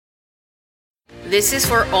This is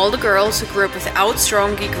for all the girls who grew up without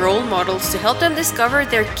strong geek role models to help them discover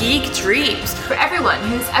their geek dreams. For everyone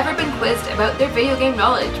who's ever been quizzed about their video game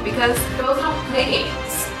knowledge because girls don't play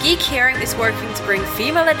games. Geek Caring is working to bring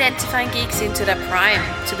female-identifying geeks into their prime,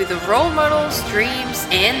 to be the role models, dreams,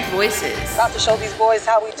 and voices. About to show these boys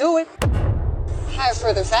how we do it. Higher,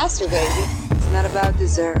 further, faster, baby. It's not about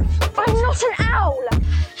deserve. I'm not an owl!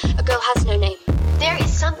 A girl has no name. There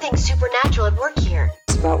is something supernatural at work here.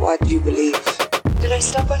 It's about what you believe. Did I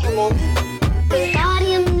step on your mom?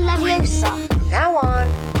 Wingardium Leviosa. From now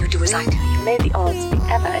on, you do as I do. You may the odds be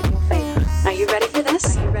ever in your favor. Are you ready for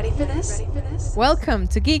this? Are you ready for this? Welcome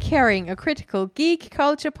to Geek Caring, a critical geek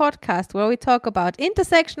culture podcast where we talk about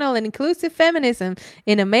intersectional and inclusive feminism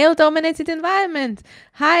in a male-dominated environment.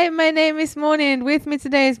 Hi, my name is Moni, and with me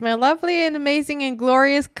today is my lovely and amazing and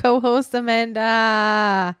glorious co-host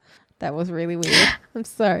Amanda. That was really weird. I'm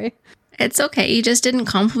sorry. It's okay. You just didn't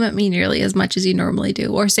compliment me nearly as much as you normally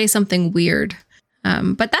do, or say something weird.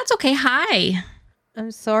 But that's okay. Hi.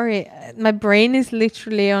 I'm sorry. My brain is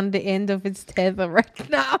literally on the end of its tether right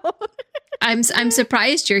now. I'm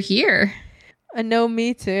surprised you're here. I know,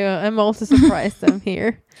 me too. I'm also surprised I'm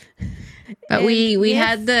here. But we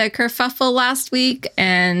had the kerfuffle last week,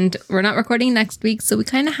 and we're not recording next week, so we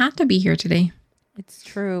kind of had to be here today. It's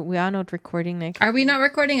true. We are not recording next Are we not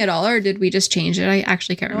recording at all, or did we just change it? I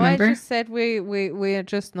actually can't remember. I just said we are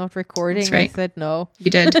just not recording. That's right. I said no.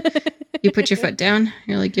 You did. You put your foot down.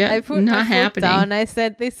 You're like, yeah, I put not my happening. foot down. I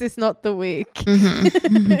said this is not the week.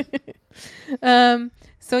 Mm-hmm.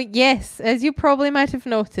 So yes, as you probably might have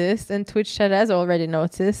noticed, and Twitch chat has already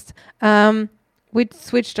noticed, we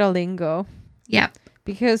switched our lingo. Yeah.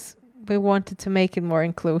 Because we wanted to make it more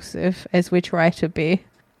inclusive, as we try to be.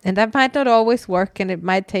 And that might not always work, and it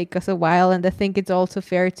might take us a while. And I think it's also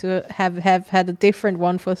fair to have had a different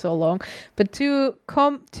one for so long. But to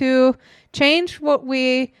change what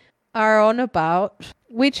we are on about,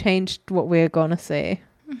 we changed what we're gonna say,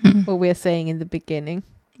 what we're saying in the beginning.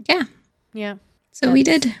 Yeah. Yeah. So we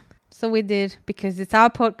did. So we did, because it's our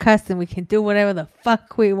podcast and we can do whatever the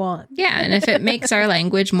fuck we want. Yeah, and if it makes our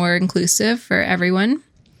language more inclusive for everyone,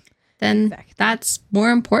 then that's more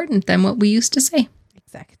important than what we used to say.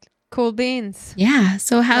 Exactly. Cool beans. Yeah.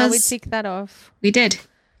 So now we tick that off. We did.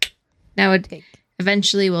 Now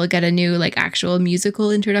eventually we'll get a new actual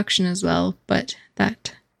musical introduction as well, but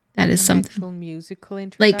that is something. Actual musical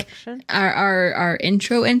introduction. Like our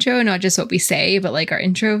intro, not just what we say, but our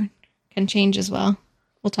intro can change as well.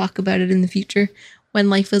 We'll talk about it in the future when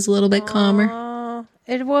life is a little bit calmer.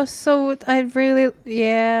 It was so. I really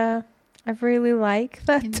like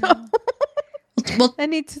that.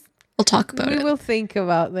 We'll talk about it. We will think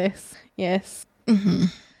about this. Yes.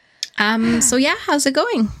 Mm-hmm. So yeah, how's it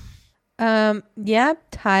going? Yeah,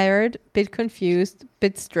 tired, bit confused,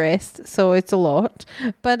 bit stressed. So it's a lot,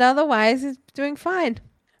 but otherwise it's doing fine.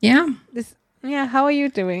 Yeah. How are you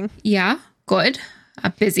doing? Yeah, good.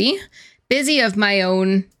 Busy of my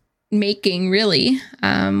own making, really,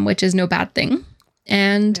 which is no bad thing.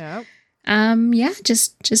 And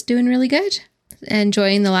just doing really good.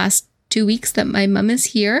 Enjoying the last 2 weeks that my mum is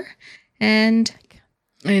here. And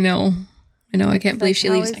I know, I can't believe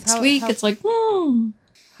she leaves next week. It's like,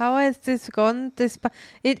 how has this gone?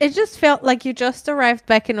 It just felt like you just arrived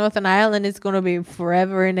back in Northern Ireland. It's going to be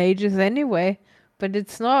forever and ages anyway. But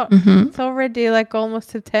it's not. Mm-hmm. It's already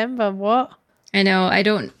almost September. What? I know. I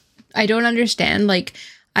don't understand.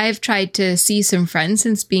 I've tried to see some friends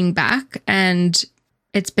since being back, and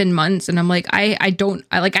it's been months, and I'm like, I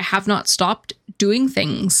have not stopped doing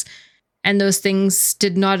things, and those things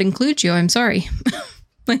did not include you. I'm sorry.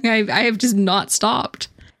 I have just not stopped.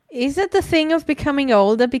 Is it the thing of becoming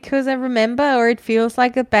older? Because I remember, or it feels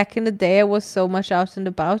like that back in the day I was so much out and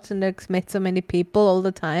about and I met so many people all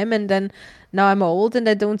the time, and then now I'm old and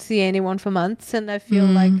I don't see anyone for months, and I feel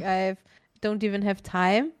like I don't even have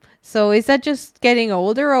time. So is that just getting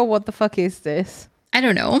older, or what the fuck is this? I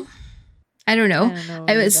don't know.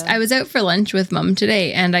 I was out for lunch with Mum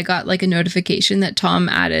today, and I got a notification that Tom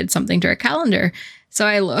added something to our calendar. So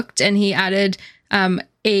I looked, and he added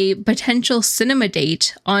a potential cinema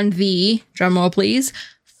date on the, drumroll please,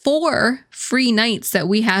 4 free nights that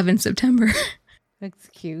we have in September.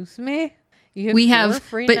 Excuse me? We have 4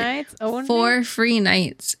 free nights only? 4 free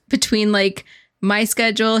nights between my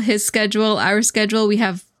schedule, his schedule, our schedule. We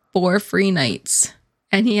have 4 free nights,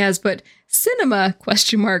 and he has put cinema ?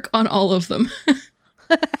 On all of them.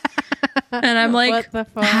 And I'm like, what the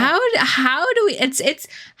fuck? how do we,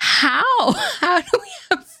 how do we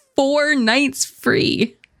have 4 nights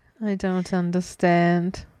free? I don't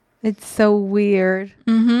understand. It's so weird.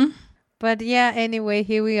 Mm-hmm. But yeah, anyway,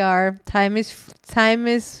 here we are. Time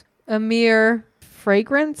is a mere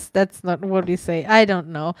fragrance. That's not what you say. I don't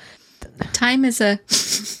know. Time is a...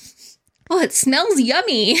 Oh, it smells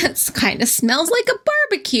yummy. It kind of smells like a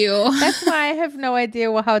barbecue. That's why I have no idea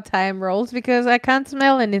how time rolls, because I can't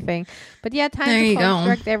smell anything. But yeah, time's a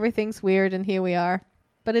construct. Everything's weird, and here we are.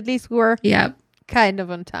 But at least we're kind of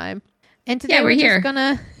on time. And today we're here.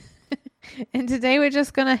 And today we're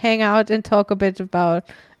just gonna hang out and talk a bit about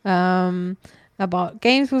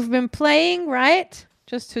games we've been playing, right?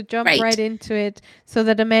 Just to jump right into it, so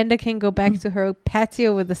that Amanda can go back to her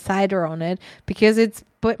patio with the cider on it, because it's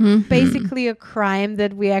basically a crime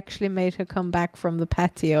that we actually made her come back from the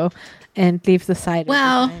patio and leave the cider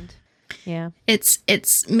behind. Yeah,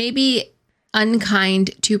 it's maybe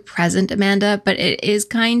unkind to present Amanda, but it is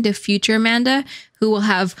kind to future Amanda, who will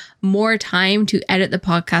have more time to edit the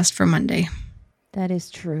podcast for Monday. That is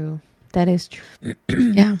true.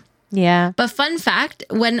 Yeah. Yeah. But fun fact,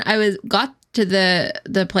 when I got to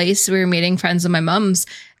the place, we were meeting friends of my mom's,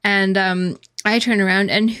 and I turned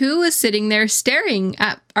around, and who was sitting there staring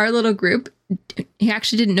at our little group? He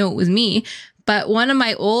actually didn't know it was me, but one of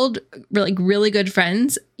my old, really good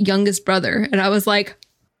friends' youngest brother. And I was like,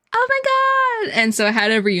 oh my God. And so I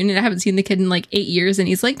had a reunion. I haven't seen the kid in 8 years, and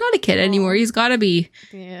he's not a kid anymore. He's got to be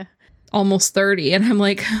almost 30. And I'm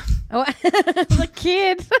like, oh, a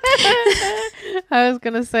kid. I was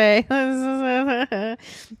going to say,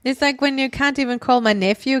 it's like when you can't even call my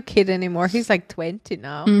nephew a kid anymore. He's 20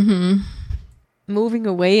 now. Mm-hmm. Moving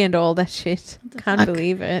away and all that shit. Can't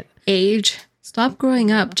believe it. Age. Stop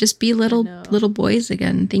growing up. Just be little boys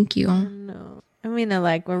again. Thank you. No. I mean,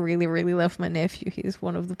 I really, really love my nephew. He's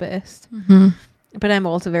one of the best. Mm-hmm. But I'm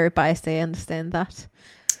also very biased. I understand that.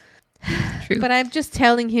 True. But I'm just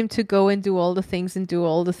telling him to go and do all the things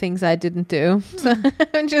I didn't do. So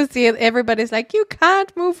I'm just everybody's like, you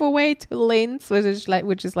can't move away to Linz, which is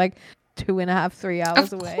 2.5, 3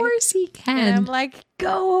 hours away. Of course he can. And I'm like,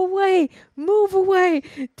 go away, move away,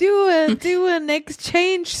 do an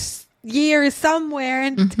exchange year somewhere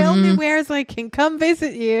and tell me where so I can come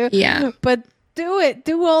visit you. Yeah. But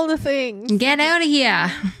do all the things. Get out of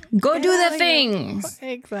here. Go do the things.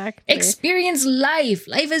 Exactly. Experience life.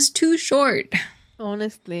 Life is too short.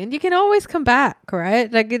 Honestly. And you can always come back,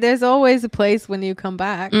 right? There's always a place when you come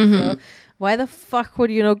back. So why the fuck would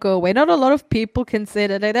you not go away? Not a lot of people can say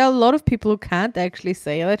that. There are a lot of people who can't actually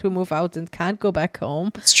say that, who move out and can't go back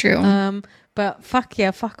home. It's true. But fuck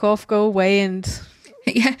off, go away and...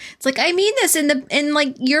 Yeah, it's I mean this in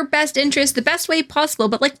your best interest, the best way possible,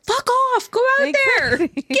 but fuck off, go out there,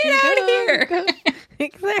 get out of here.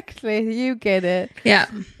 Exactly, you get it. Yeah.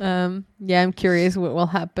 Yeah, I'm curious what will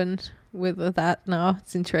happen with that now.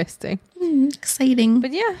 It's interesting. Exciting.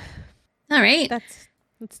 But yeah. All right.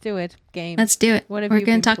 Let's do it. Game. Let's do it. What have We're you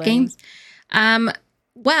gonna been talk playing? games.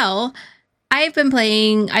 Well, I've been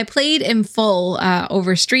playing, I played in full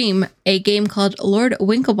over stream a game called Lord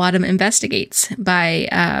Winklebottom Investigates by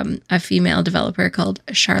a female developer called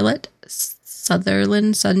Charlotte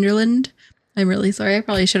Sunderland. I'm really sorry. I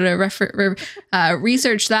probably should have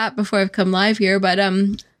researched that before I've come live here. But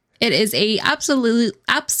it is a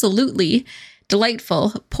absolutely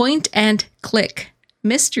delightful point and click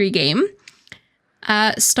mystery game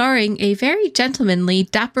starring a very gentlemanly,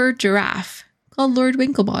 dapper giraffe called Lord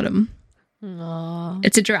Winklebottom. Aww.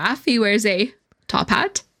 It's a giraffe. He wears a top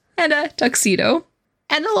hat and a tuxedo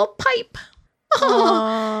and a little pipe.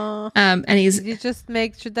 And he's... Did you just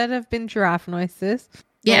should that have been giraffe noises?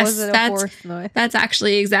 Yes, or was it a horse noise? That's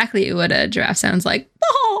actually exactly what a giraffe sounds like.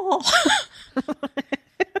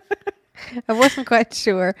 I wasn't quite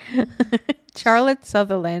sure. Charlotte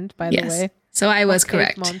Sutherland, by the way. So I was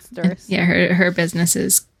correct. Monsters. Yeah, her business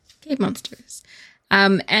is Cave Monsters.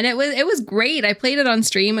 And it was great. I played it on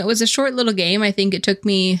stream. It was a short little game. I think it took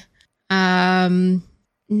me 8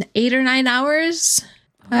 or 9 hours.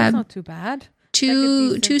 That's not too bad.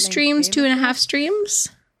 Two streams, 2.5 streams,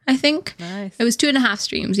 I think. Nice. It was 2.5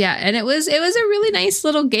 streams, yeah. And it was a really nice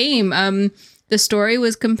little game. The story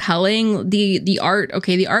was compelling. The art,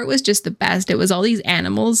 the art was just the best. It was all these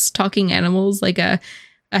animals, talking animals, like a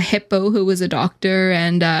hippo who was a doctor,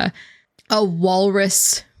 and a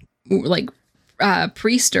walrus,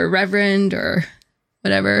 priest or reverend or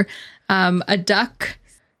whatever, a duck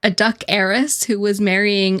heiress who was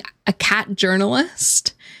marrying a cat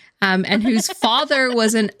journalist, and whose father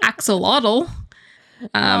was an axolotl,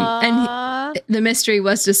 and the mystery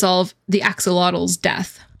was to solve the axolotl's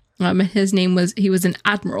death. He was an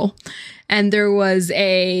admiral, and there was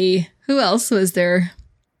who else was there?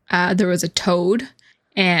 There was a toad,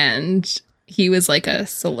 and he was like a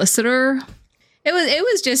solicitor. It was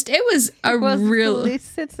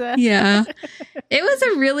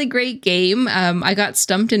a really great game. I got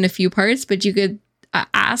stumped in a few parts, but you could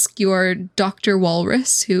ask your Dr.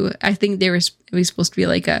 Walrus, who I think he was supposed to be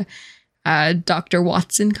like a Dr.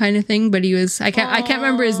 Watson kind of thing, but I can't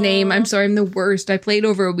remember his name. I'm sorry, I'm the worst. I played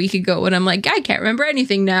over a week ago and I'm like, I can't remember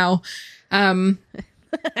anything now.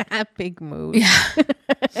 Big mood. Yeah.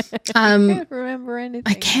 I can't remember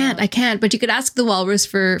anything. I can't. But you could ask the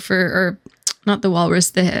walrus or not the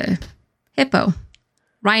walrus, the hippo.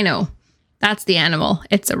 Rhino. That's the animal.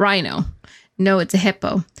 It's a rhino. No, it's a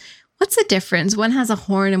hippo. What's the difference? One has a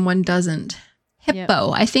horn and one doesn't.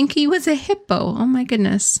 Hippo. Yep. I think he was a hippo. Oh my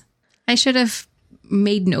goodness. I should have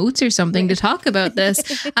made notes or something to talk about this.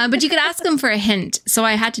 But you could ask him for a hint. So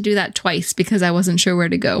I had to do that twice because I wasn't sure where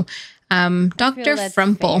to go. Dr.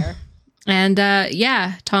 Frumple. Fair. And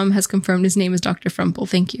Tom has confirmed his name is Dr. Frumple.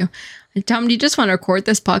 Thank you. Tom, do you just want to record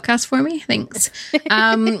this podcast for me? Thanks.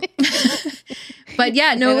 But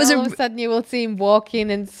yeah, no, it was all of a sudden you will see him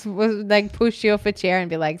walking and like push you off a chair and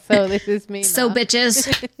be like, so this is me. So now.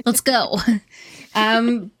 Bitches, let's go.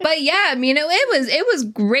 But yeah, I mean, it was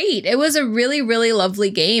great. It was a really, really lovely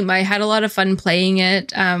game. I had a lot of fun playing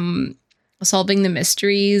it, solving the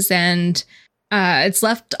mysteries, and it's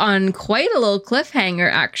left on quite a little cliffhanger,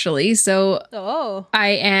 actually. So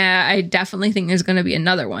I definitely think there's going to be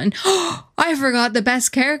another one. I forgot the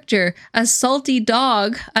best character, a salty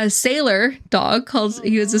dog, a sailor dog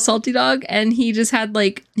he was a salty dog. And he just had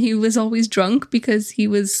he was always drunk because he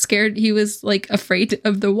was scared. He was afraid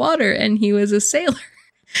of the water and he was a sailor.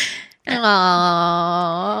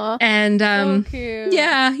 Aww. And so cute.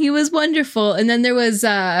 Yeah, he was wonderful. And then there was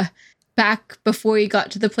back before he got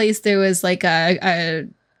to the place, there was a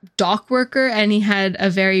dock worker, and he had a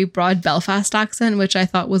very broad Belfast accent, which I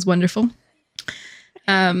thought was wonderful.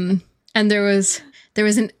 And he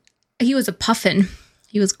was a puffin.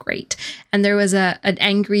 He was great. And there was an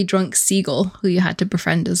angry drunk seagull who you had to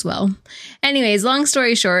befriend as well. Anyways, long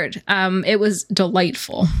story short, it was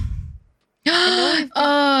delightful.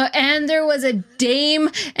 And there was a dame,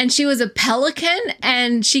 and she was a pelican,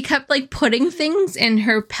 and she kept like putting things in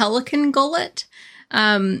her pelican gullet,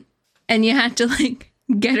 and you had to like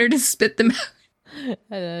get her to spit them out.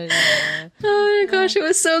 Oh my gosh, it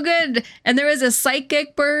was so good. And there was a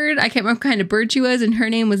psychic bird. I can't remember what kind of bird she was, and her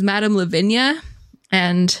name was Madame Lavinia,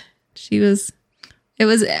 and what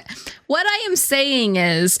I am saying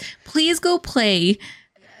is, please go play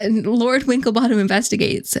Lord Winklebottom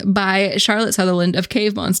Investigates by Charlotte Sutherland of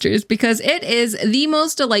Cave Monsters, because it is the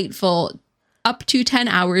most delightful up to 10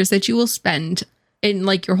 hours that you will spend in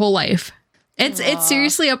like your whole life. It's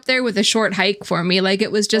seriously up there with A Short Hike for me. Like,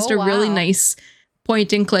 it was just a really nice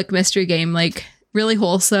point and click mystery game, like really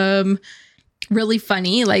wholesome, really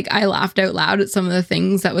funny. Like, I laughed out loud at some of the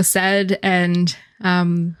things that was said, and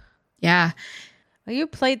yeah. You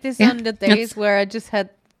played this on the days where I just had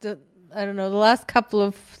the last couple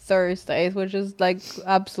of Thursdays, which is like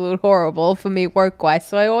absolute horrible for me work-wise.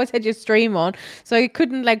 So I always had your stream on, so I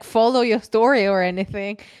couldn't like follow your story or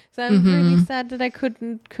anything. So I'm really sad that I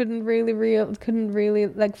couldn't really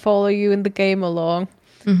like follow you in the game along.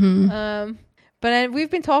 But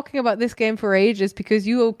we've been talking about this game for ages because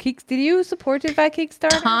did you support it by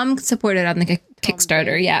Kickstarter? Tom supported on the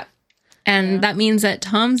Kickstarter, yeah. And that means that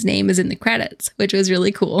Tom's name is in the credits, which was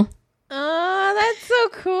really cool. Oh, that's so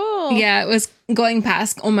cool. Yeah, it was going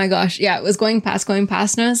past. Oh my gosh. Yeah, it was going past. And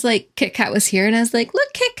I was like, Kit Kat was here. And I was like,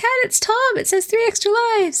 look, Kit Kat, it's Tom. It says 3 extra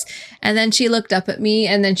lives. And then she looked up at me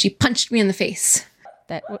and then she punched me in the face.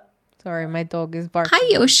 Sorry, my dog is barking. Hi,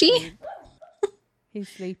 Yoshi. He's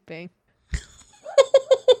sleeping.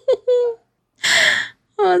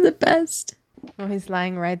 Oh, the best. Oh, he's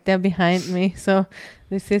lying right there behind me. So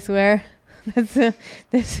this is where...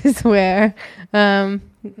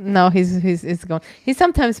 no, he's gone. He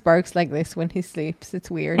sometimes barks like this when he sleeps. It's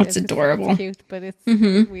weird. It's adorable. It's cute, but it's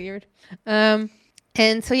weird.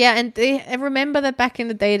 And so yeah, and I remember that back in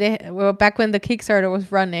the day, back when the Kickstarter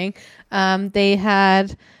was running, they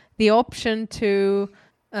had the option to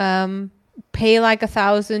pay like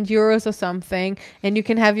 €1,000 or something, and you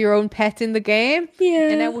can have your own pet in the game. Yeah,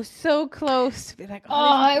 and I was so close to be like,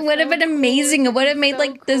 it would have been amazing. It would have made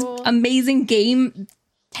this amazing game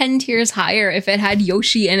 10 tiers higher if it had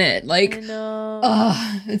Yoshi in it. Like,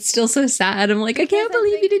 it's still so sad. I'm like, I can't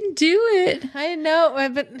believe you didn't do it. I know,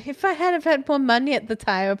 but if I had more money at the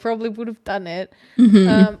time, I probably would have done it.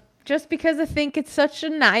 Just because I think it's such a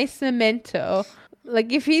nice memento.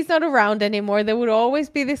 Like, if he's not around anymore, there would always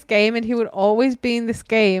be this game, and he would always be in this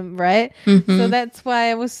game, right? So that's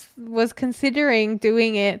why I was considering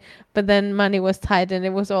doing it, but then money was tight, and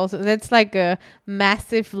it was also, that's like a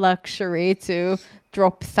massive luxury to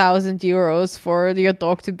drop 1,000 euros for your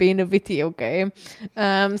dog to be in a video game.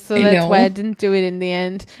 So that's why I didn't do it in the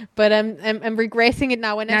end. But I'm regretting it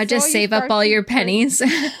now. Now just save up all your pennies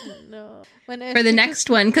no. for the next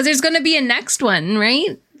one, because there's going to be a next one,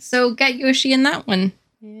 right? So get Yoshi in that one.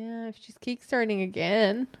 Yeah, if she's kickstarting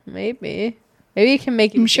again, maybe you can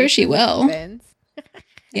make it. I'm sure she will. Expense.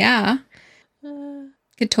 Yeah.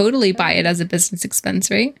 Could totally buy it as a business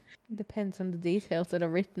expense, right? Depends on the details that are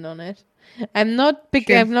written on it. I'm not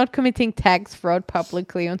committing tax fraud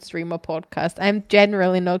publicly on stream or podcast. I'm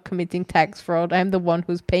generally not committing tax fraud. I'm the one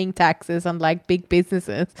who's paying taxes, unlike big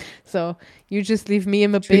businesses. So you just leave me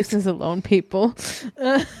and my business alone, people.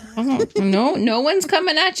 No one's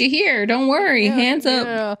coming at you here. Don't worry. Hands up.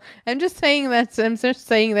 No. I'm just saying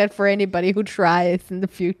that for anybody who tries in the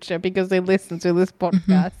future because they listen to this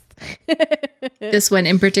podcast. This one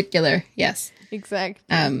in particular, yes, exactly.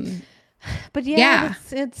 But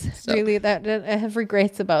it's really that I have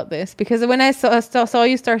regrets about this, because when I saw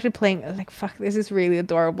you started playing, I was like, fuck, this is really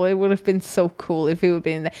adorable. It would have been so cool if it would have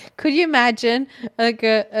been there. Could you imagine like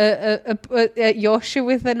a Yoshi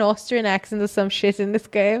with an Austrian accent or some shit in this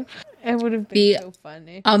game? It would have been so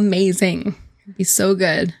funny. Amazing. It'd be so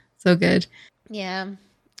good. So good. Yeah.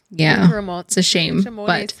 Yeah, it's a shame,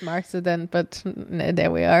 but smarter than. But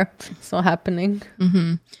there we are. It's not happening.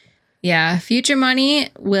 Mm-hmm. Yeah, Future Money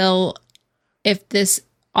will, if this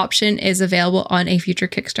option is available on a future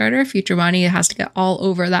Kickstarter, Future Money has to get all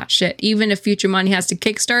over that shit. Even if Future Money has to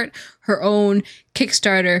kickstart her own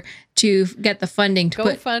Kickstarter to get the funding to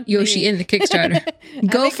put Yoshi in the Kickstarter.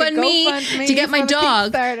 GoFundMe to get my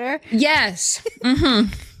dog. Yes.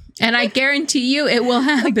 Mm-hmm. And I guarantee you it will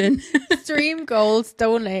happen. Stream goals,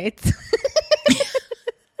 donate.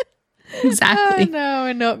 Exactly. Oh, no,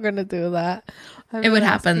 we're not going to do that. It would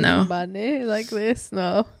happen, though. Money like this,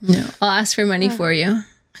 no. I'll ask for money for you.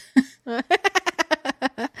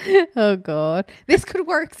 Oh, God. This could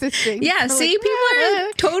work, sister. Yeah, see, people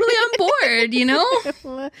are totally on board, you know?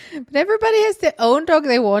 But everybody has their own dog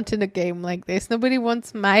they want in a game like this. Nobody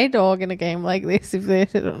wants my dog in a game like this. If they, I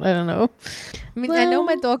don't know. I mean, I know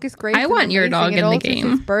my dog is great. I want your dog in the game.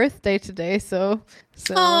 It's his birthday today, so.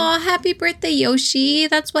 Oh, happy birthday, Yoshi.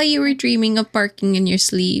 That's why you were dreaming of barking in your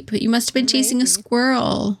sleep. You must have been chasing a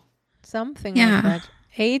squirrel. Something like that.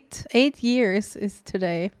 8 years is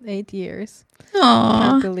today. 8 years. Aww.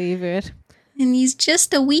 Can't believe it. And he's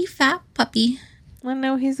just a wee fat puppy. I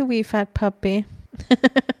know, he's a wee fat puppy.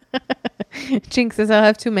 Jinx says, I'll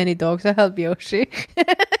have too many dogs. I'll help Yoshi.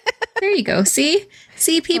 There you go. See,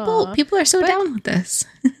 people are so down with this.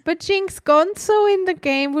 But Jinx Gonzo in the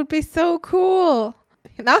game would be so cool.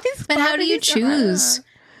 Now he's. But how do you choose?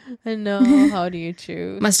 I know. How do you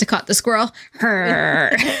choose? Must have caught the squirrel.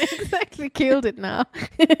 Exactly, killed it now.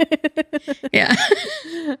 Yeah.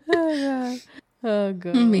 Oh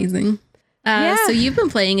god. Amazing. So you've been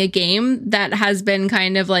playing a game that has been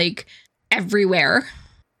kind of like everywhere.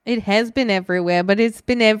 It has been everywhere, but it's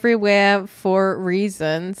been everywhere for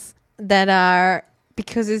reasons that are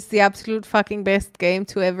because it's the absolute fucking best game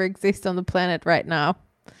to ever exist on the planet right now.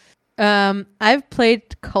 I've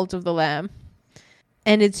played Cult of the Lamb,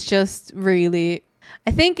 and it's just really,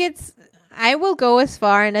 I will go as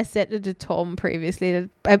far, and I said it to Tom previously,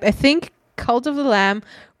 that I think Cult of the Lamb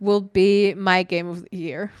will be my game of the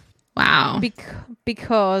year. Wow.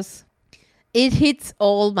 Because it hits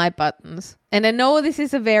all my buttons. And I know this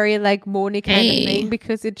is a very like Moni kind of thing,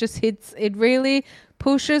 because it really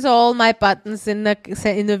pushes all my buttons in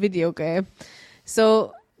the video game.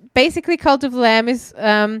 So basically Cult of the Lamb is,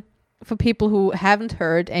 for people who haven't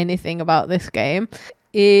heard anything about this game,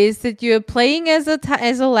 is that you're playing as a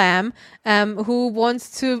lamb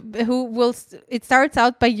it starts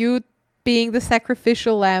out by you being the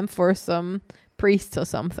sacrificial lamb for some priests or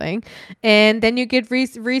something, and then you get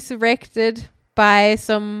resurrected by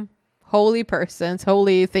some holy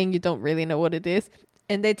thing, you don't really know what it is,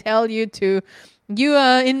 and they tell you you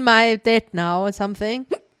are in my debt now or something,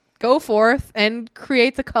 go forth and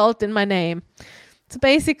create a cult in my name. So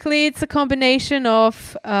basically it's a combination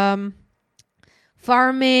of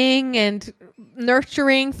farming and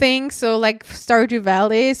nurturing things, so like Stardew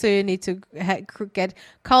Valley, so you need to get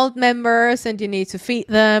cult members, and you need to feed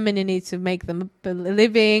them, and you need to make them a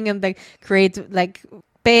living, and like create like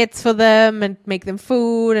beds for them and make them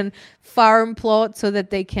food, and farm plots so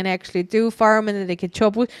that they can actually do farm and then they can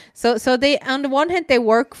chop wood. So they, on the one hand, they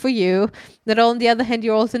work for you, but on the other hand,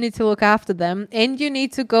 you also need to look after them, and you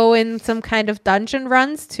need to go in some kind of dungeon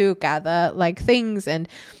runs to gather like things and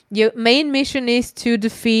your main mission is to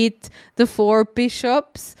defeat the 4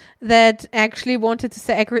 bishops that actually wanted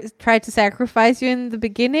to try to sacrifice you in the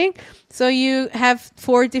beginning. So you have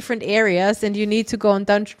 4 different areas, and you need to go on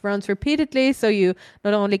dungeon runs repeatedly. So you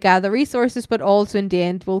not only gather resources, but also in the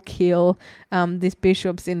end will kill these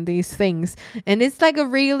bishops in these things. And it's like a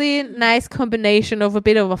really nice combination of a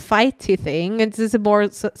bit of a fighty thing. It's just a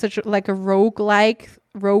more such like a roguelike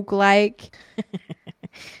roguelike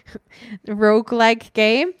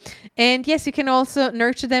game. And yes, you can also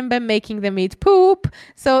nurture them by making them eat poop.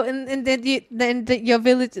 So and then your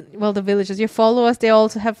village, well, the villagers, your followers, they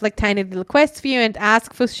also have like tiny little quests for you and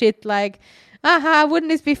ask for shit like, wouldn't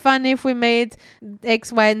this be fun if we made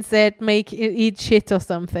X, Y, and Z eat shit or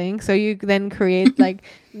something? So you then create like,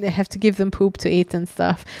 they have to give them poop to eat and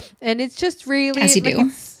stuff. And it's just really as you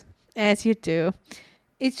do. As you do.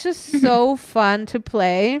 It's just so fun to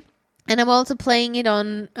play. And I'm also playing it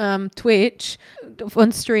on Twitch,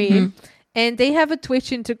 on stream. And they have a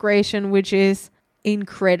Twitch integration, which is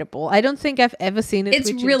incredible. I don't think I've ever seen a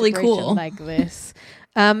Twitch really integration cool. like this.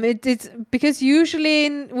 It's because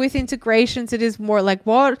usually with integrations, it is more like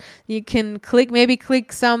what you can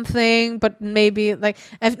click something, but maybe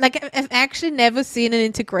I've actually never seen an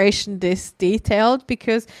integration this detailed,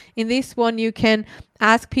 because in this one you can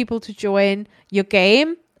ask people to join your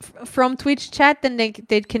game from Twitch chat, then they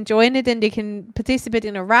can join it and they can participate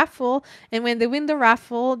in a raffle, and when they win the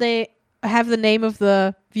raffle, they have the name of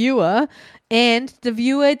the viewer, and the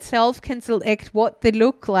viewer itself can select what they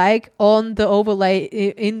look like on the overlay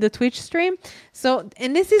in the Twitch stream. So,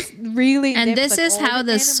 and this is really and this is how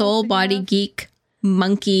the soul body geek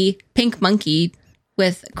pink monkey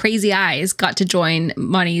with crazy eyes got to join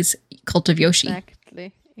Money's Cult of Yoshi.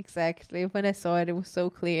 Exactly. When I saw it, it was so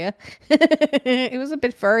clear. It was a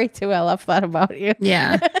bit furry too. I love that about you.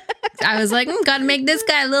 Yeah. I was like, gotta make this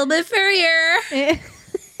guy a little bit furrier.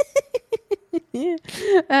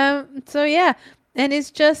 So yeah, and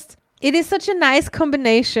it is such a nice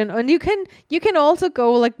combination, and you can also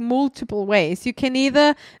go like multiple ways. You can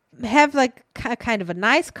either have like kind of a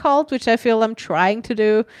nice cult, which I feel I'm trying to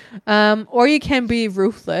do, or you can be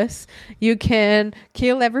ruthless. You can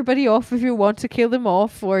kill everybody off if you want to kill them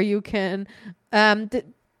off, or you can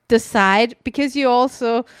decide, because you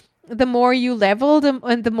also, the more you level them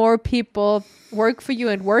and the more people work for you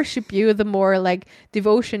and worship you, the more like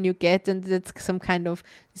devotion you get, and it's some kind of,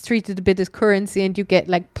 it's treated a bit as currency, and you get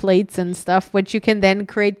like plates and stuff which you can then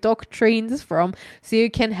create doctrines from. So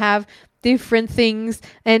you can have different things,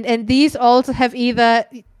 and these also have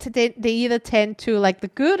they either tend to like the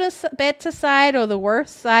good or better side or the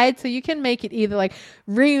worst side. So you can make it either like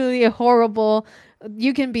really horrible.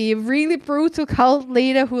 You can be a really brutal cult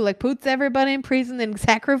leader who like puts everybody in prison and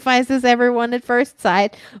sacrifices everyone at first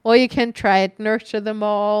sight, or you can try and nurture them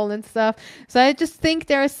all and stuff. So I just think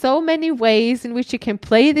there are so many ways in which you can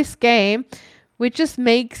play this game, which just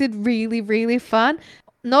makes it really, really fun.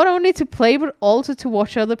 Not only to play, but also to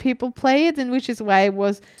watch other people play it, and which is why it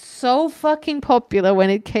was so fucking popular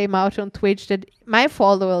when it came out on Twitch, that my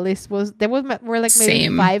follower list were like maybe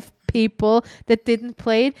Same. 5 people that didn't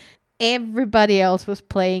play it. Everybody else was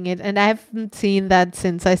playing it, and I haven't seen that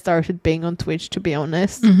since I started being on Twitch, to be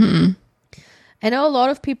honest. Mm-hmm. I know a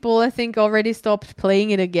lot of people, I think, already stopped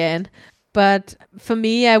playing it again. But for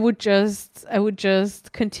me, I would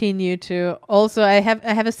just continue to. Also, I have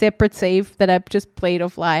a separate save that I've just played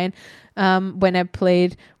offline when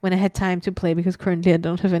I had time to play, because currently I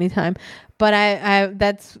don't have any time. But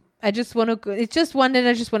I just want to go. It's just one that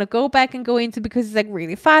I just want to go back and go into, because it's like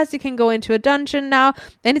really fast. You can go into a dungeon now,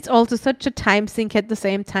 and it's also such a time sink at the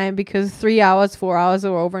same time, because 3 hours, 4 hours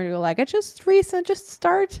are over, and you're like, I just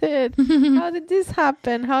started. How did this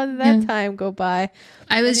happen? How did that time go by?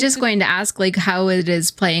 I was just going to ask like how it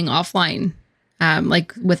is playing offline,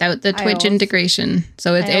 like without the Twitch integration.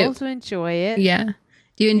 So I also enjoy it. Yeah.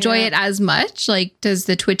 Do you enjoy it as much? Like, does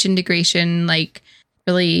the Twitch integration like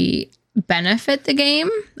really benefit the game?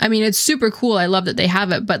 I mean, it's super cool. I love that they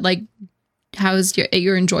have it, but like, how's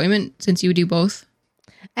your enjoyment since you do both?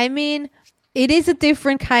 I mean, it is a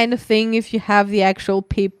different kind of thing if you have the actual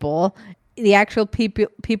people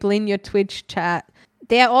in your Twitch chat.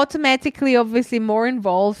 They are automatically obviously more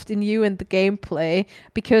involved in you and the gameplay,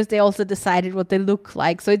 because they also decided what they look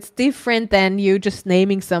like. So it's different than you just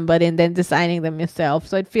naming somebody and then designing them yourself.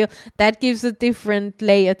 So I feel that gives a different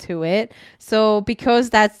layer to it. So because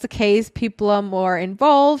that's the case, people are more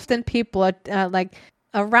involved, and people are like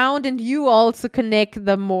around, and you also connect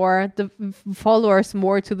the followers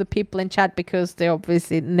more to the people in chat, because they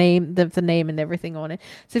obviously name the name and everything on it.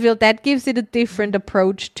 So I feel that gives it a different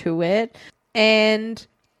approach to it. And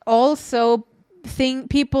also, thing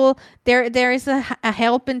people there is a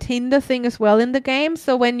help and hinder thing as well in the game.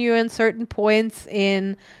 So when you're in certain points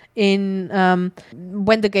in when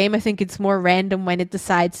the game, I think it's more random when it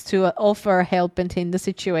decides to offer a help and hinder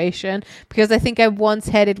situation, because I think I once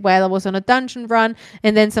had it while I was on a dungeon run,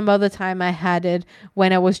 and then some other time I had it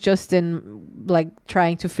when I was just in like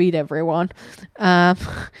trying to feed everyone, and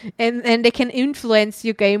they can influence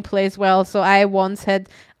your gameplay as well. So I once had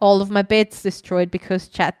all of my bits destroyed because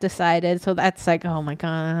chat decided. So that's like, oh my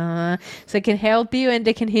god. So it can help you and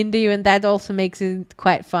they can hinder you, and that also makes it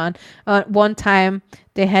quite fun. One time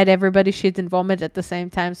they had everybody shit and vomit at the same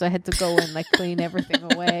time, so I had to go and like clean everything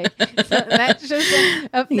away. So that's just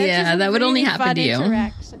that would only happen to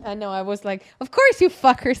you. I know. I was like, of course you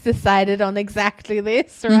fuckers decided on exactly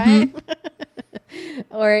this, right?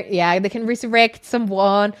 Or they can resurrect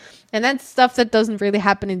someone, and that's stuff that doesn't really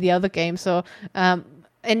happen in the other game. So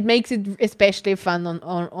and makes it especially fun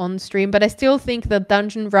on stream. But I still think the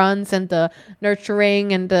dungeon runs and the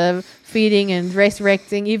nurturing and the feeding and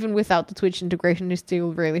resurrecting, even without the Twitch integration, is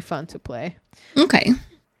still really fun to play. Okay.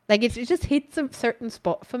 Like it just hits a certain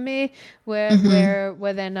spot for me where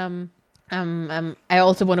then I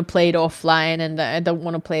also want to play it offline, and I don't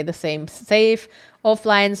want to play the same save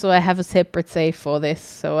offline, so I have a separate save for this,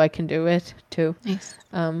 so I can do it too. Nice.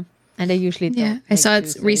 And I usually don't. Yeah, I saw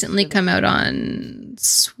it's recently come out on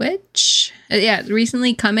Switch.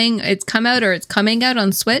 Recently coming. It's come out or it's coming out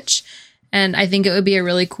on Switch, and I think it would be a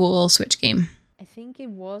really cool Switch game. I think it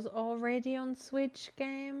was already on Switch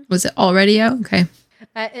game. Was it already out? Okay.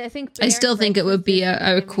 I think I still think it would be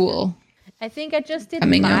a cool. I think I just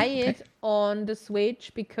didn't buy it on the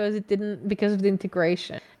Switch because of the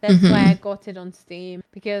integration. That's why I got it on Steam,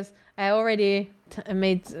 because I already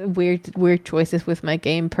made weird choices with my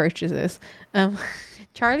game purchases.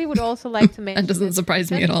 Charlie would also like to mention that doesn't surprise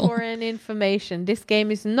me at all. For an information, this game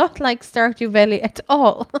is not like Stardew Valley at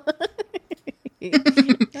all.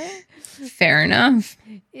 Fair enough.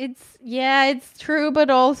 It's true, but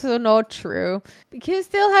also not true, because you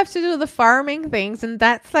still have to do the farming things, and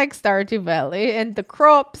that's like Stardew Valley, and the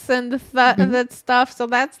crops and that stuff. So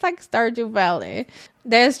that's like Stardew Valley.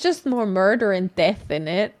 There's just more murder and death in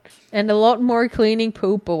it, and a lot more cleaning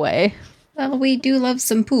poop away. Well, we do love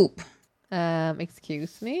some poop.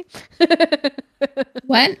 Excuse me.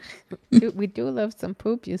 What? We do love some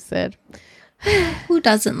poop, you said. Who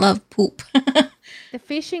doesn't love poop? The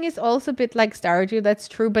fishing is also a bit like Stardew, that's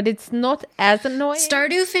true, but it's not as annoying.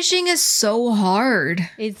 Stardew fishing is so hard.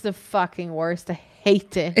 It's the fucking worst. I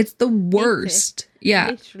hate it. It's the worst.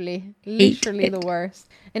 Yeah. Literally the worst.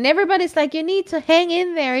 And everybody's like, you need to hang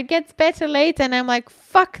in there. It gets better later. And I'm like,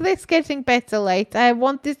 fuck this getting better later. I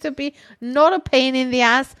want this to be not a pain in the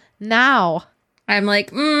ass now. I'm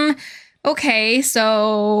like, okay,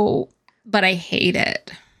 so, but I hate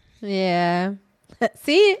it. Yeah.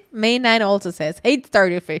 See, May9 also says, hate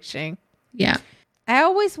Stardew fishing. Yeah. I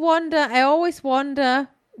always wonder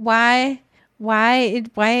why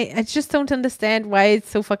I just don't understand why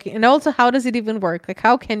it's so fucking, and also how does it even work? Like,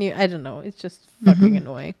 how can you, I don't know. It's just fucking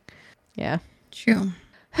annoying. Yeah. True.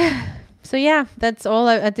 So yeah, that's all.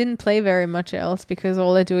 I didn't play very much else because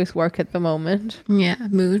all I do is work at the moment. Yeah.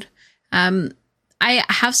 Mood. I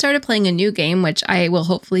have started playing a new game, which I will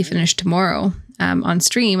hopefully finish tomorrow on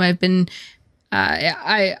stream. I've been,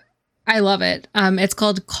 I love it. It's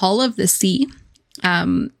called Call of the Sea.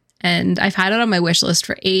 And I've had it on my wish list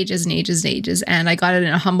for ages and ages and ages. And I got it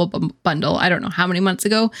in a Humble Bundle, I don't know how many months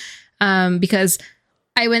ago, because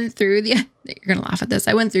I went through you're going to laugh at this.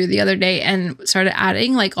 I went through the other day and started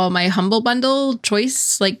adding like all my Humble Bundle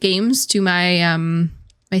choice like games to my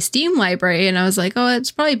my Steam library. And I was like, oh,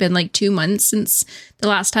 it's probably been like 2 months since the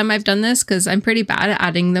last time I've done this, because I'm pretty bad at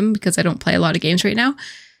adding them because I don't play a lot of games right now.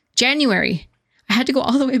 January. I had to go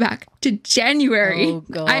all the way back to January. Oh,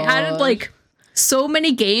 God. I added like so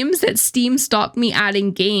many games that Steam stopped me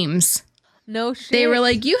adding games. No shit. They were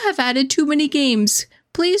like, you have added too many games.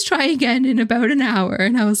 Please try again in about an hour.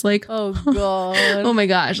 And I was like, oh God. Oh my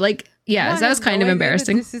gosh. Like, yeah, so that was kind of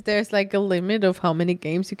embarrassing. There's like a limit of how many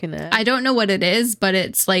games you can add. I don't know what it is, but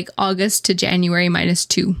it's like August to January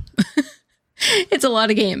 -2. It's a lot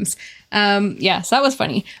of games. Yeah, so that was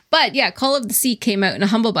funny. But yeah, Call of the Sea came out in a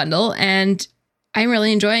Humble Bundle, and I'm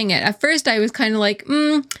really enjoying it. At first, I was kind of like,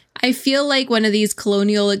 I feel like one of these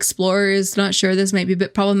colonial explorers. Not sure, this might be a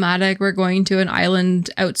bit problematic. We're going to an island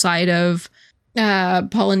outside of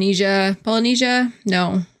Polynesia.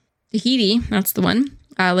 No, Tahiti. That's the one.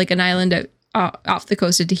 Like an island off the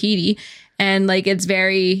coast of Tahiti. And like it's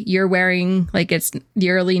very, you're wearing like it's the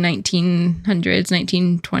early 1900s,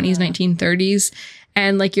 1920s, 1930s.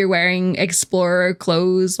 And like you're wearing explorer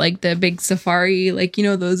clothes, like the big safari, like, you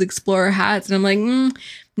know, those explorer hats. And I'm like,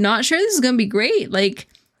 not sure this is going to be great. Like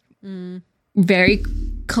very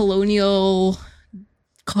colonial,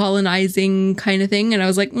 colonizing kind of thing. And I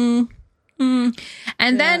was like, And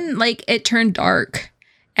then like it turned dark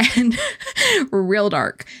and real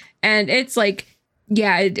dark. And it's like,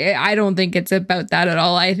 yeah, I don't think it's about that at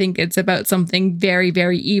all. I think it's about something very,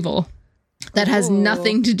 very evil that has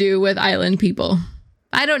nothing to do with island people.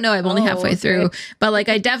 I don't know. I'm only halfway through. But like,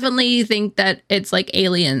 I definitely think that it's like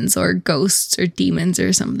aliens or ghosts or demons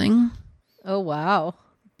or something. Oh, wow.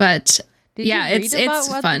 But Did yeah, you read it's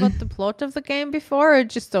fun. about the plot of the game before, or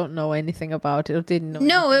just don't know anything about it, or didn't know?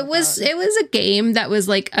 No, it was a game that was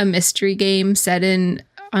like a mystery game set in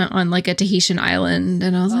on like a Tahitian island,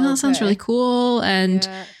 and I was like, that sounds really cool. And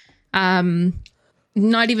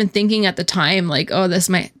not even thinking at the time like, oh, this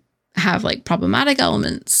might have like problematic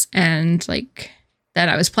elements. And like then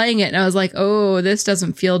I was playing it and I was like, oh, this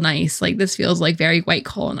doesn't feel nice. Like this feels like very white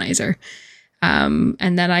colonizer. And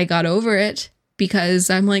then I got over it because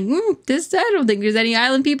I'm like, I don't think there's any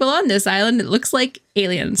island people on this island. It looks like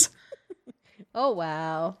aliens. Oh,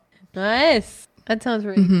 wow. Nice. That sounds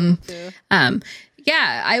really cool too.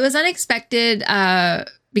 Yeah, I was unexpected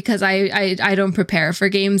because I don't prepare for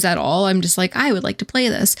games at all. I'm just like, I would like to play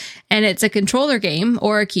this. And it's a controller game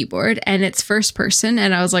or a keyboard and it's first person.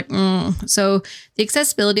 And I was like, So the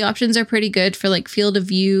accessibility options are pretty good for like field of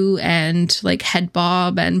view and like head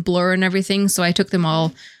bob and blur and everything. So I took them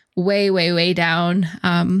all way, way, way down.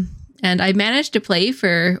 And I managed to play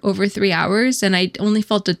for over 3 hours and I only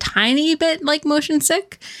felt a tiny bit like motion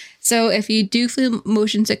sick. So if you do feel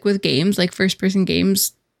motion sick with games, like first person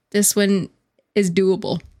games, this one is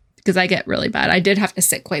doable because I get really bad. I did have to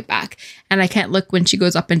sit quite back and I can't look when she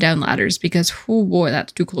goes up and down ladders because, oh boy,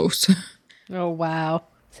 that's too close. Oh, wow.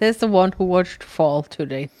 Says the one who watched Fall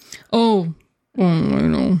today. Oh, I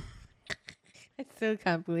know. I still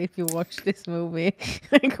can't believe you watched this movie.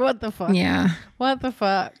 Like, what the fuck? Yeah. What the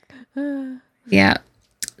fuck? Yeah.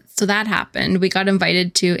 So that happened. We got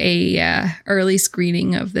invited to a early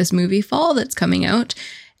screening of this movie Fall that's coming out.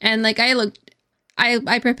 And like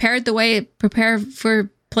I prepared the way I prepare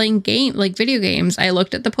for playing video games. I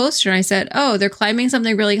looked at the poster and I said, oh, they're climbing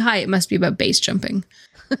something really high. It must be about base jumping.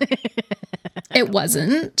 It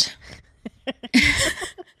wasn't.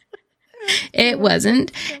 It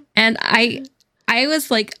wasn't. And I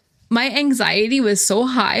was like, my anxiety was so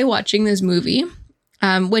high watching this movie.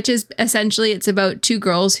 Which is essentially, it's about two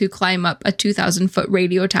girls who climb up a 2,000-foot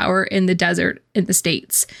radio tower in the desert in the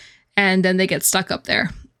States. And then they get stuck up there.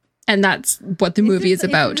 And that's what the movie is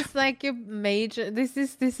about. This is like your major, this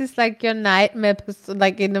is like your nightmare,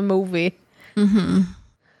 like in a movie. Mm-hmm.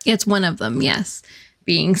 It's one of them, yes.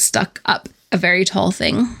 Being stuck up a very tall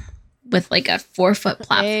thing with like a 4-foot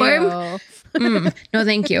platform. No,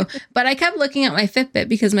 thank you. But I kept looking at my Fitbit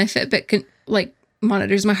because my Fitbit can like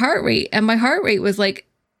monitors my heart rate and my heart rate was like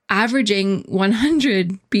averaging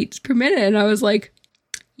 100 beats per minute and I was like,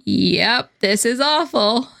 yep, this is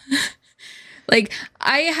awful. Like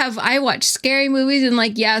I watch scary movies and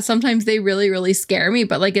like, yeah, sometimes they really, really scare me,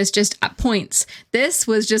 but like, it's just at points. This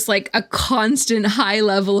was just like a constant high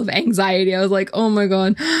level of anxiety. I was like, oh my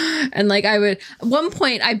God. And like, at one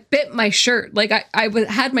point I bit my shirt. Like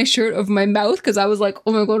had my shirt over my mouth because I was like,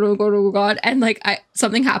 oh my God, oh my God, oh my God. And like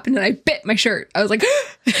something happened and I bit my shirt. I was like,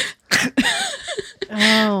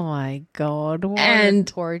 oh my God.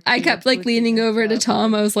 And I kept like leaning over to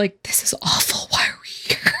Tom. I was like, this is awful. Why are we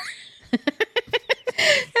here?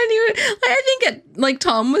 And I think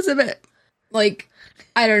Tom was a bit like,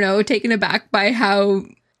 I don't know, taken aback by how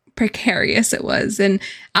precarious it was. And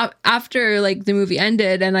after like the movie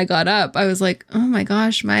ended and I got up, I was like, oh my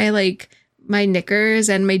gosh, my knickers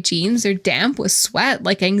and my jeans are damp with sweat,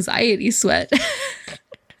 like anxiety sweat.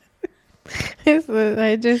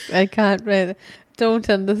 I can't read. Don't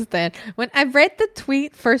understand. When I read the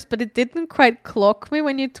tweet first, but it didn't quite clock me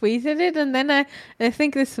when you tweeted it, and then I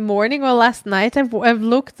think this morning or last night I've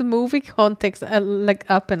looked the movie context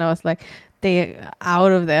up, and I was like, they're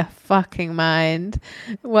out of their fucking mind.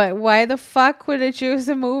 Why the fuck would I choose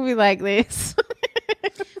a movie like this?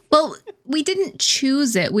 Well, we didn't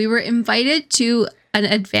choose it. We were invited to an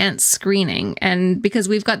advanced screening, and because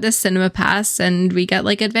we've got this cinema pass, and we get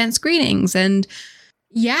like advanced screenings, and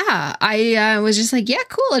yeah, I was just like, yeah,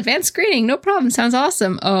 cool, advanced screening, no problem, sounds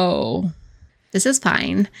awesome. Oh, this is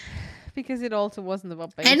fine. Because it also wasn't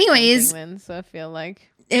about base anyways jumping then, so I feel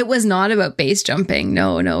like it was not about base jumping.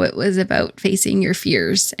 No, it was about facing your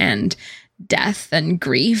fears and death and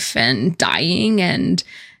grief and dying and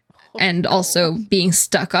also being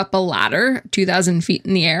stuck up a ladder 2,000 feet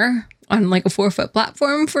in the air on like a 4-foot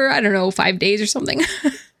platform for, I don't know, 5 days or something.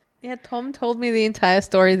 Yeah, Tom told me the entire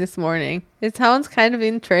story this morning. It sounds kind of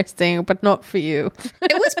interesting, but not for you.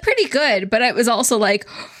 It was pretty good, but it was also like,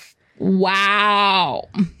 wow.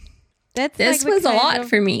 This was a lot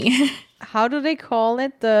for me. How do they call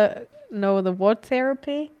it? The what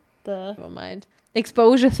therapy? Never mind.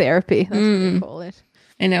 Exposure therapy. That's what they call it.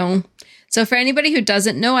 I know. So for anybody who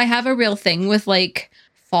doesn't know, I have a real thing with like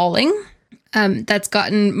falling. That's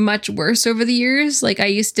gotten much worse over the years. Like I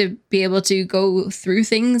used to be able to go through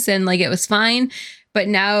things and like it was fine. But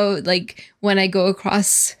now like when I go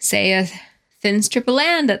across, say, a thin strip of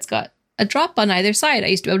land that's got a drop on either side, I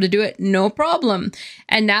used to be able to do it no problem.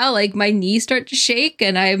 And now like my knees start to shake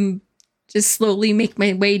and I'm just slowly make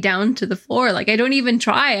my way down to the floor. Like I don't even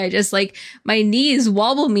try. I just like my knees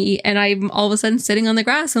wobble me and I'm all of a sudden sitting on the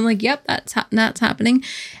grass. I'm like, yep, that's happening.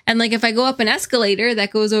 And like if I go up an escalator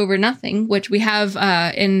that goes over nothing, which we have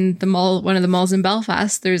in the mall, one of the malls in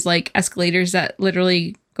Belfast, there's like escalators that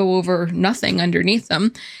literally go over nothing underneath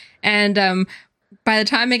them. And by the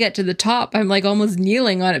time I get to the top, I'm like almost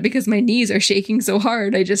kneeling on it because my knees are shaking so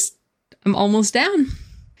hard. I'm almost down.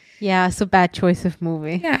 Yeah, it's a bad choice of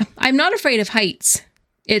movie. Yeah, I'm not afraid of heights.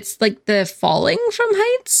 It's like the falling from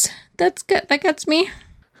heights that gets me.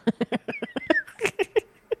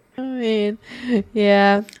 I mean,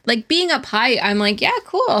 yeah. Like being up high, I'm like, yeah,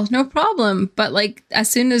 cool, no problem. But like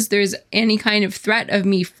as soon as there's any kind of threat of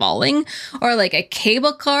me falling, or like a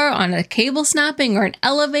cable car on a cable snapping, or an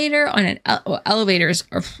elevator on an elevators.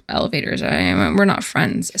 We're not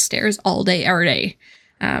friends. Stairs all day, every day.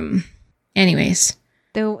 Anyways.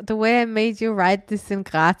 The way I made you write this in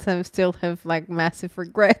Graz, I still have like massive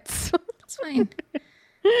regrets. It's fine.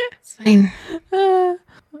 It's fine.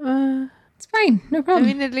 It's fine. No problem. I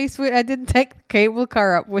mean, at least I didn't take the cable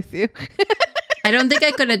car up with you. I don't think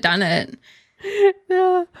I could have done it.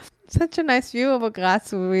 No, such a nice view of Graz,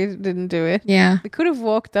 so we didn't do it. Yeah. We could have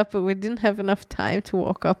walked up, but we didn't have enough time to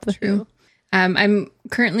walk up the hill. I'm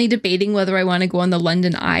currently debating whether I want to go on the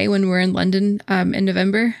London Eye when we're in London in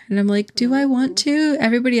November. And I'm like, do I want to?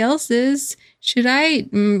 Everybody else is. Should I?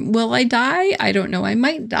 Will I die? I don't know. I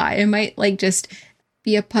might die. I might like just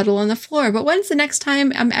be a puddle on the floor. But when's the next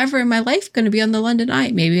time I'm ever in my life going to be on the London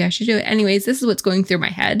Eye? Maybe I should do it. Anyways, this is what's going through my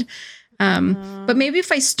head. But maybe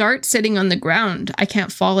if I start sitting on the ground, I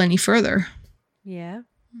can't fall any further. Yeah.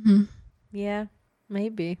 Mm-hmm. Yeah,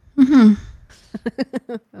 maybe. Mm-hmm.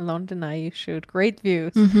 London Eye, you should. Great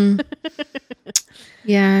views. Mm-hmm.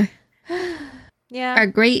 Yeah. Yeah. Are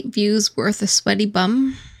great views worth a sweaty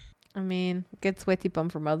bum? I mean, get sweaty bum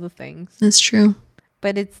from other things. That's true.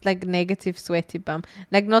 But it's like negative sweaty bum.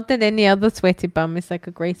 Like not that any other sweaty bum is like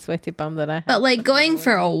a great sweaty bum that I have. But like going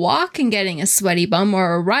for a walk and getting a sweaty bum,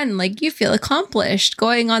 or a run, like you feel accomplished.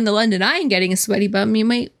 Going on the London Eye and getting a sweaty bum, you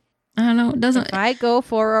might, I don't know, it doesn't. If I go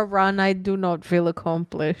for a run, I do not feel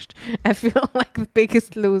accomplished. I feel like the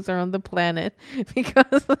biggest loser on the planet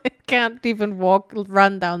because I can't even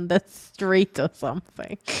run down the street or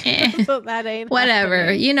something. So that ain't whatever.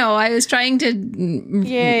 happening. You know, I was trying to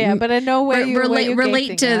Yeah, but I know where you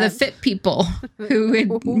relate to the fit people who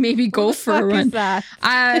would maybe go for a run. Is that?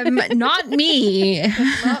 Not me.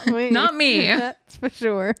 Not me. Not me. That's for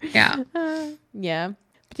sure. Yeah. Yeah.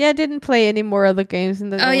 But yeah, I didn't play any more other games.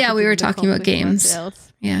 Oh yeah, we were talking about games.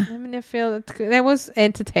 Yeah. I mean, I feel that was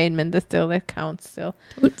entertainment. That counts still.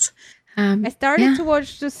 Totes. I started to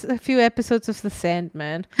watch just a few episodes of The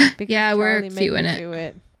Sandman. Yeah, we're Charlie a few made in me it. do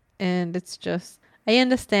it. And it's just, I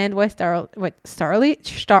understand why Charlie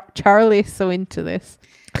is so into this.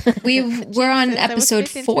 We're on episode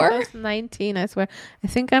 4. 2019, I swear. I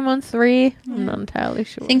think I'm on 3. I'm not entirely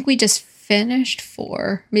sure. I think we just finished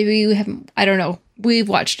 4. Maybe we haven't. I don't know. We've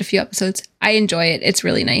watched a few episodes. I enjoy it. It's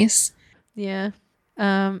really nice. Yeah.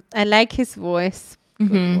 I like his voice.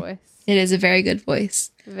 Good voice. It is a very good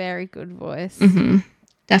voice. Very good voice. Mm-hmm.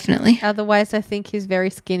 Definitely. Otherwise, I think he's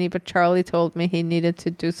very skinny. But Charlie told me he needed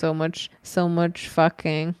to do so much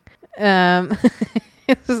fucking.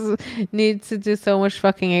 Needs to do so much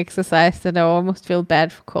fucking exercise that I almost feel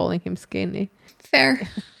bad for calling him skinny. Fair.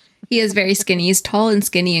 He is very skinny. He's tall and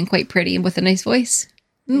skinny and quite pretty and with a nice voice.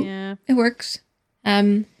 Yeah. It works.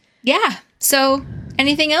 Yeah. So,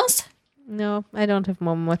 anything else? No, I don't have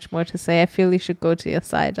much more to say. I feel you should go to your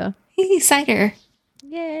cider. Cider.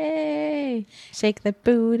 Yay! Shake the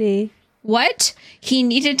booty. What? He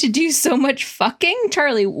needed to do so much fucking?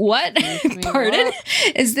 Charlie, what? Pardon?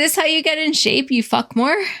 What? Is this how you get in shape? You fuck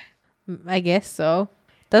more? I guess so.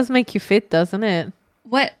 Does make you fit, doesn't it?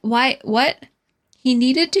 What? Why? What? He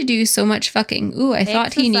needed to do so much fucking. Ooh, I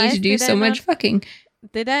thought he needed to do so much fucking.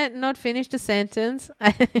 Did I not finish the sentence?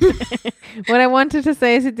 What I wanted to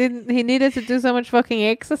say is he needed to do so much fucking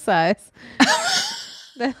exercise.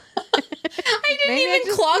 I didn't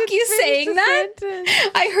even clock you saying that. Sentence.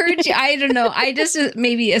 I heard you. I don't know. I just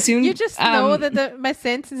maybe assumed. You just know that my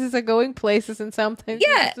sentences are going places and sometimes.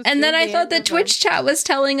 Yeah, and then I thought the Twitch chat was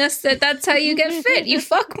telling us that that's how you get fit. You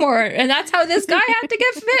fuck more. And that's how this guy had to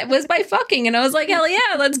get fit, was by fucking. And I was like, hell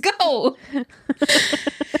yeah, let's go.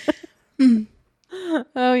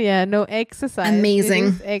 Oh yeah, no exercise.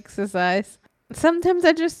 Amazing. Exercise. Sometimes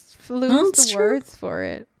I just lose the words for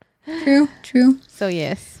it. True. So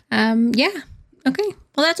yes. Yeah. Okay.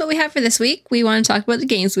 Well, that's what we have for this week. We want to talk about the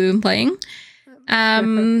games we've been playing. A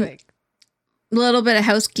little bit of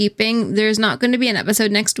housekeeping. There's not going to be an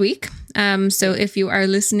episode next week. So if you are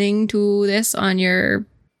listening to this on your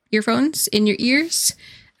earphones, in your ears,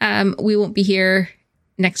 we won't be here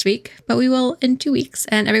next week, but we will in 2 weeks.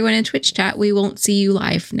 And everyone in Twitch chat, we won't see you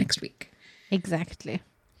live next week. Exactly.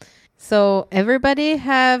 So everybody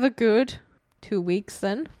have a good 2 weeks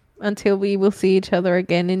then, until we will see each other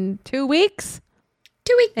again in 2 weeks.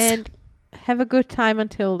 2 weeks. And have a good time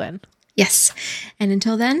until then. Yes. And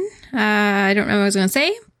until then, I don't know what I was going to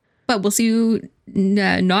say, but we'll see you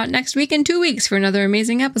not next week, in 2 weeks for another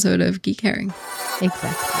amazing episode of Geek Herring.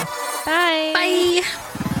 Exactly. Bye. Bye.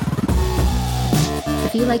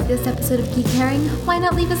 If you like this episode of Geek Herring, why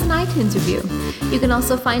not leave us an iTunes review? You can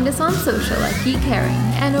also find us on social at Geek Herring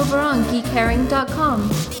and over on geekherring.com.